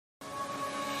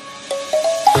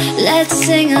Let's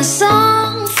sing a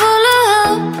song full of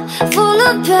hope, full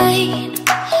of pain.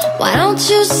 Why don't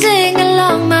you sing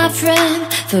along, my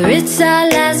friend? For it's our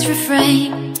last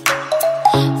refrain.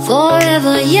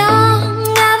 Forever young,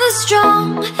 ever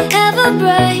strong, ever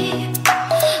brave.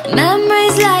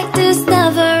 Memories like this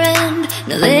never end.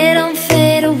 No, they don't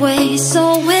fade away. So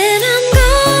when I'm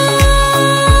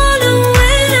gone, oh,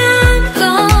 when I'm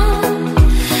gone,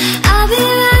 I'll be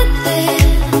right there,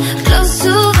 close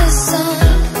to the sun.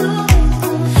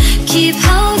 Keep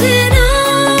holding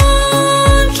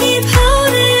on, keep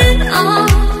holding on,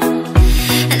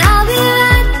 and I'll be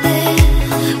right there,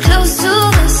 close to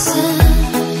the sun,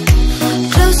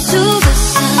 close to the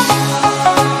sun.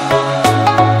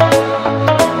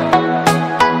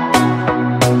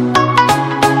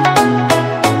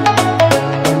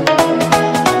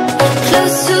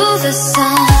 Close to the sun.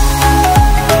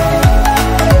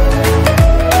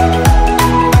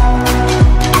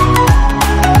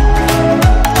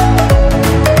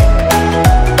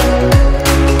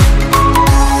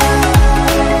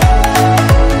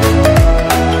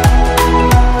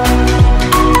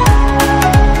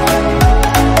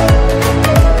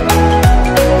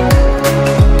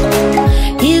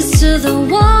 Here's to the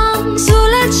ones who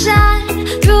let shine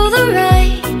through the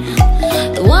rain,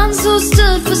 the ones who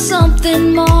stood for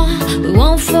something more. We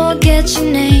won't forget your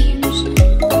names.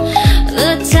 The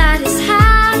tide is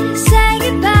high, say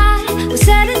goodbye, we're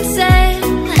setting sail,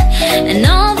 and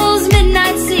all those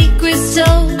midnight secrets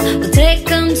told, we'll take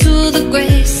them to the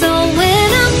grave. So when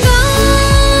I'm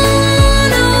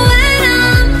gone, oh, when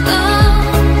I'm gone,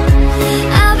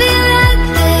 I'll be right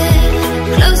there,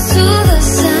 close to the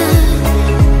sun.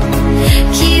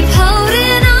 Keep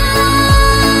holding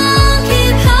on,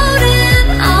 keep holding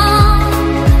on,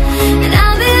 and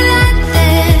I'll be right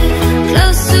there,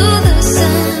 close to the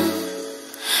sun,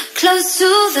 close to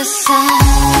the sun.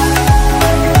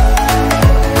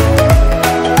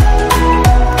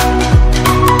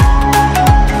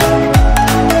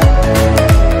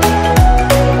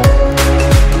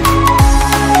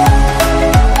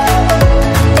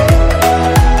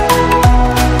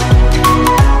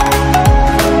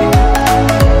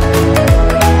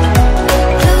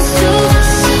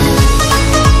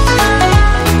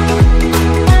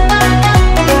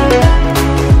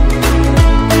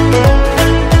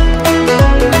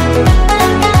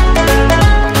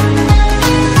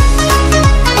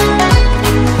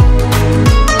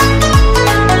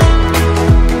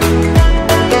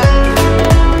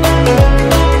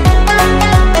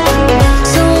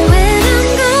 So when I'm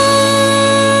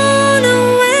gone, oh,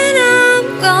 when I'm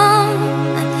gone,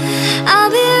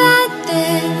 I'll be right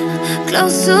there,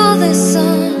 close to the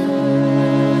sun.